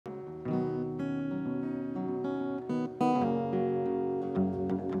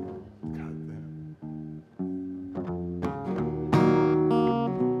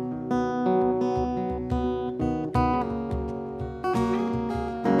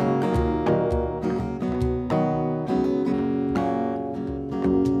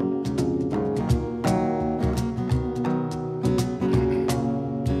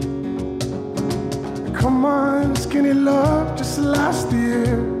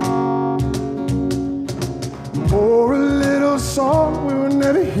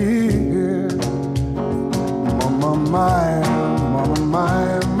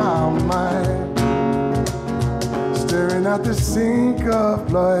at the sink of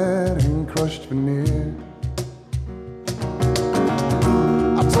blood and crushed veneer.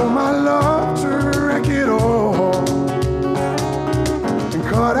 I told my love to wreck it all and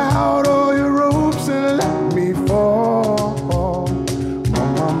cut out all your ropes and let me fall.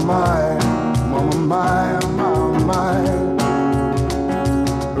 Mama, my, mama, my, mama, my.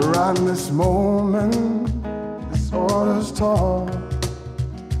 Right in this moment, this order's tall.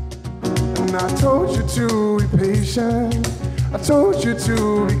 And I told you to be patient, I told you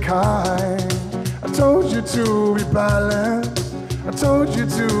to be kind, I told you to be balanced, I told you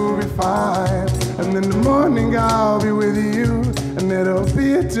to be fine. And in the morning I'll be with you, and it'll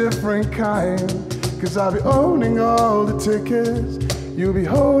be a different kind. 'Cause I'll be owning all the tickets, you'll be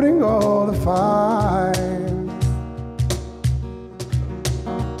holding all the fines.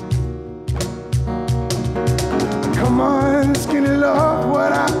 Come on, skinny love,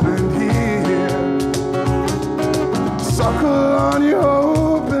 what happened here? Suckle on your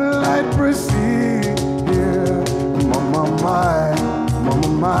hope and light proceed here. Mama, my, mama,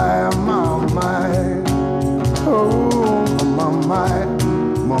 my, mama, my. Oh, mama, my,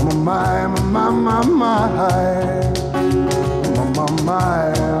 mama, my, mama, my, mama, my,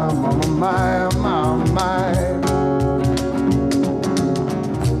 mama, my, mama, my.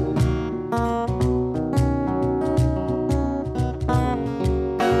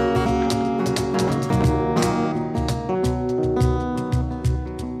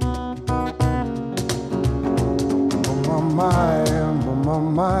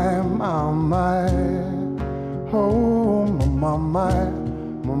 My, oh, my, my,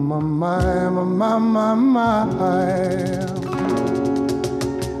 my, my, my, my, my.